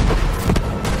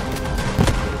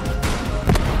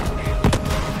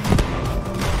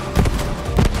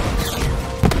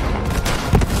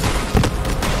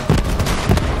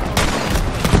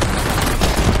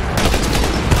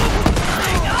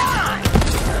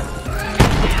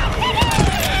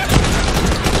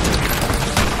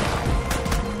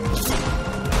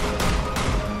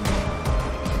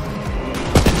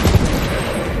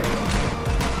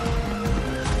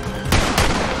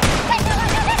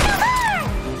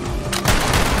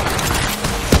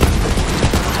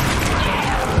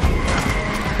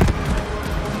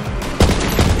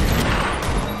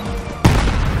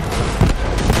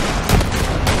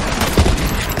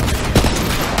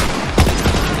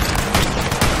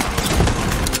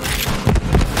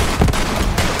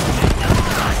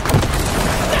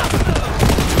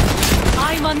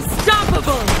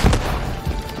 Unstoppable!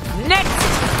 Next!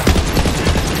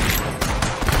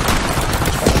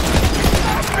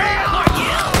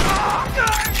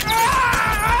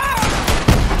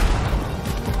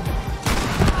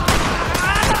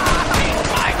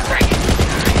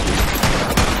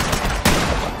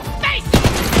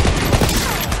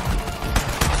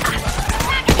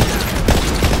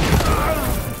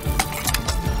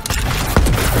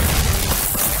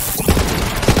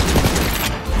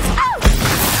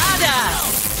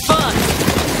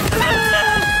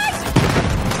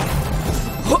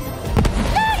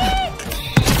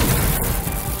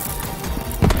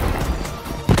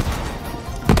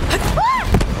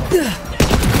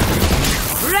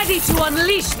 Ready to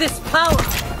unleash this power!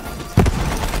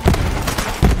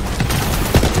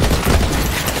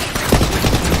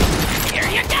 Here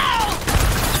you go!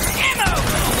 Ammo!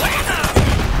 Whammo!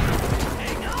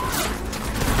 Hang on!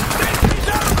 Sentry's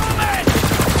out of movement!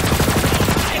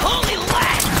 My holy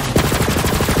leg!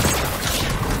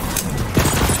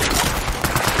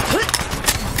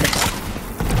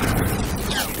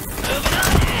 Moving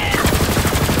on in!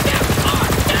 Step on,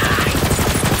 die!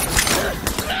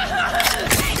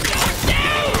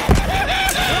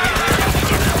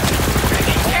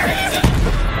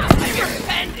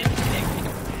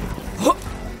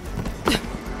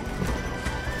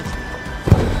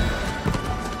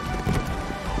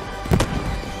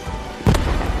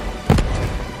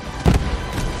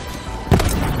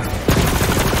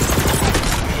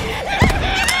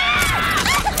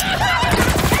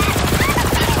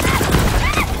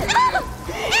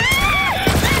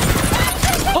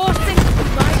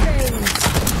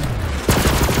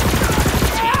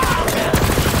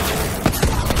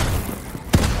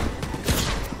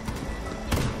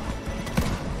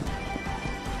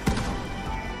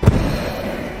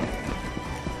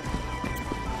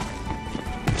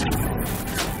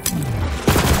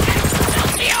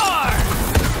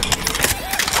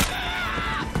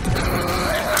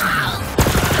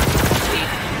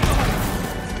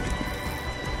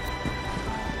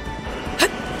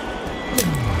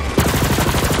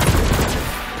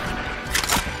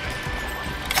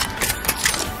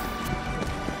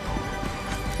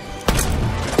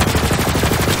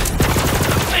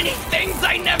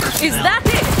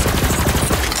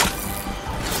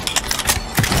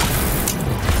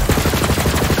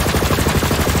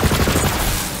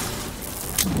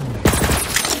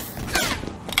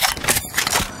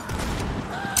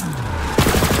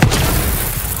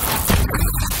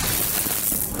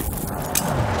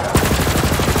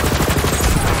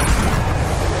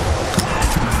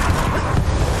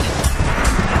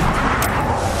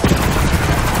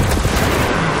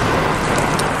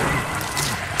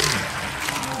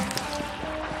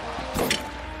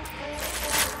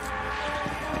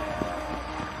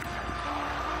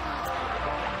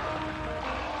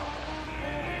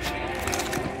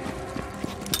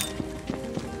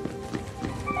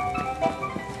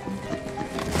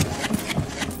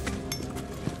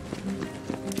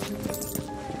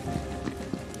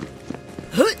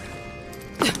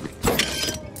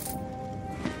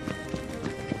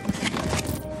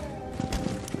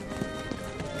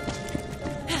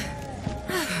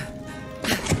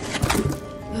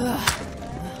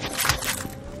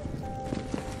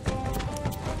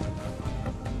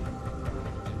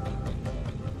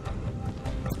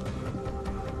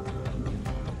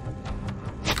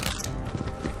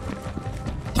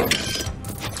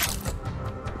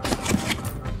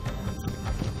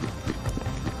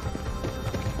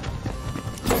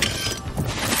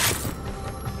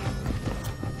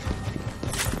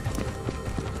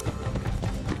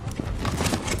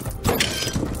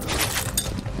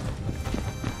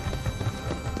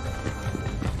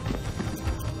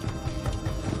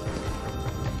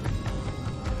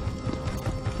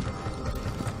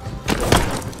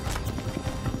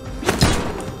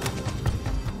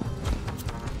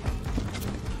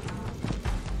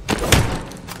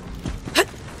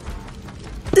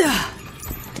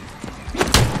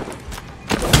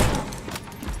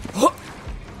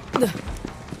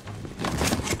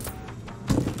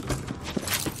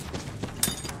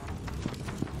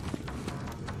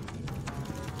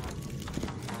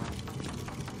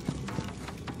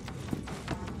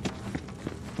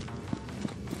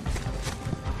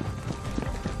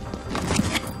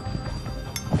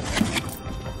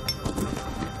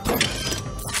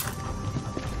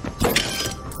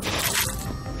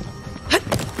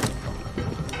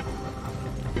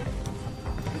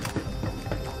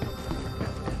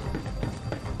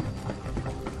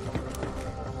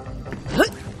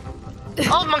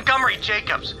 Old Montgomery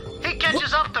Jakobs. He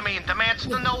catches up to me and demands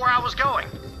to know where I was going.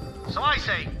 So I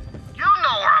say, you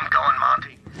know where I'm going,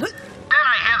 Monty. Then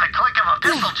I hear the click of a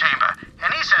pistol chamber,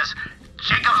 and he says,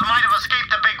 Jakobs might have escaped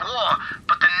the big war,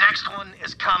 but the next one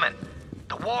is coming.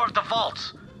 The War of the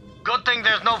Vaults. Good thing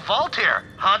there's no vault here,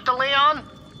 huh, DeLeon?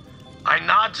 I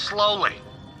nod slowly.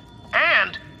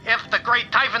 And if the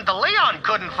great Typhon DeLeon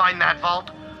couldn't find that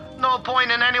vault, no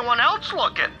point in anyone else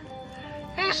looking.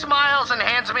 He smiles and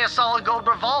hands me a solid gold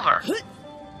revolver.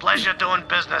 Pleasure doing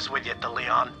business with you,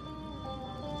 DeLeon.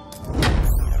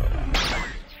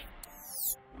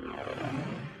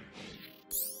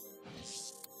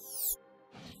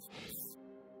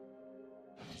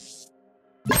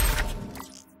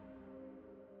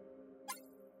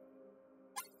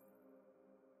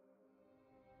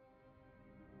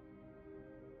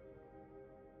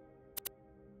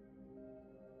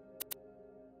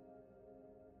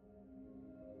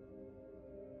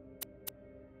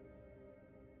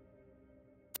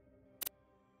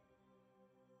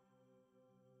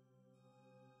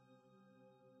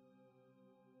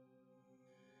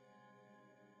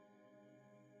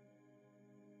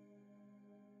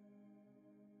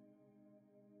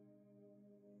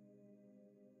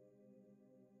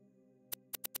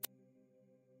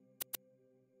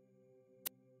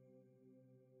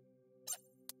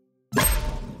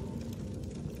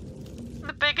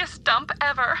 Biggest dump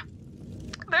ever.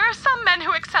 There are some men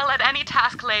who excel at any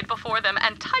task laid before them,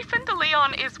 and Typhon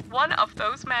DeLeon is one of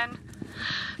those men.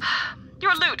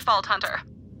 Your loot, Vault Hunter.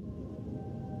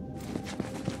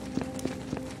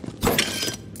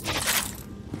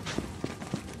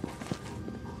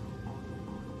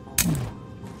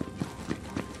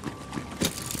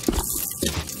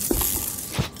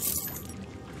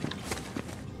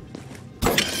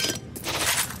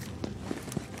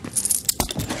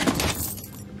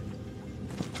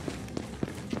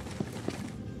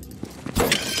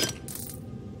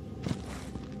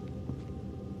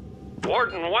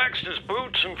 Warden waxed his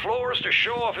boots and floors to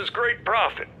show off his great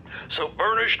profit. So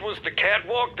burnished was the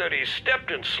catwalk that he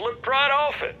stepped and slipped right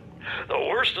off it. The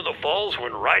worst of the falls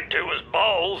went right to his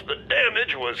balls. The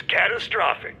damage was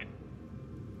catastrophic.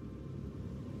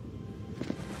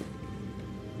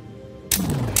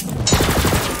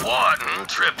 Warden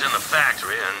tripped in the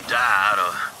factory and died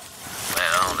of...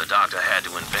 Well, the doctor had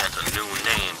to invent a new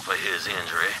name for his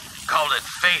injury. Called it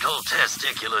fatal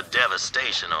testicular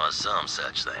devastation or some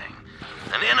such thing.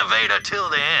 An innovator till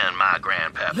the end, my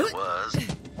grandpapa was.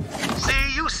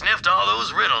 See, you sniffed all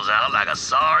those riddles out like a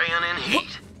saurian in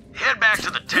heat. Head back to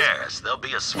the terrace. There'll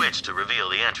be a switch to reveal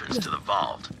the entrance to the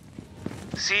vault.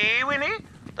 See, Winnie?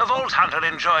 The Vault Hunter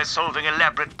enjoys solving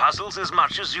elaborate puzzles as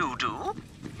much as you do.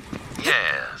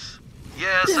 Yes.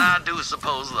 Yes, I do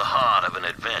suppose the heart of an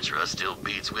adventurer still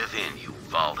beats within you,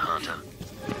 Vault Hunter.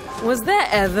 Was there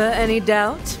ever any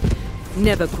doubt?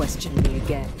 Never question me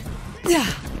again. There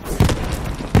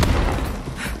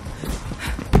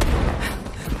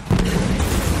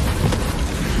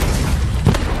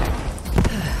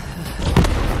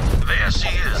she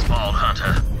is, Vault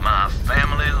Hunter. My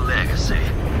family legacy.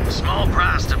 Small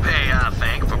price to pay, I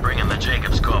think, for bringing the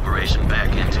Jakobs Corporation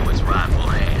back into its rightful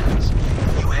hands.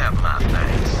 You have my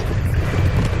thanks.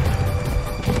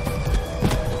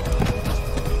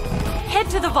 Head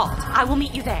to the vault. I will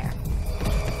meet you there.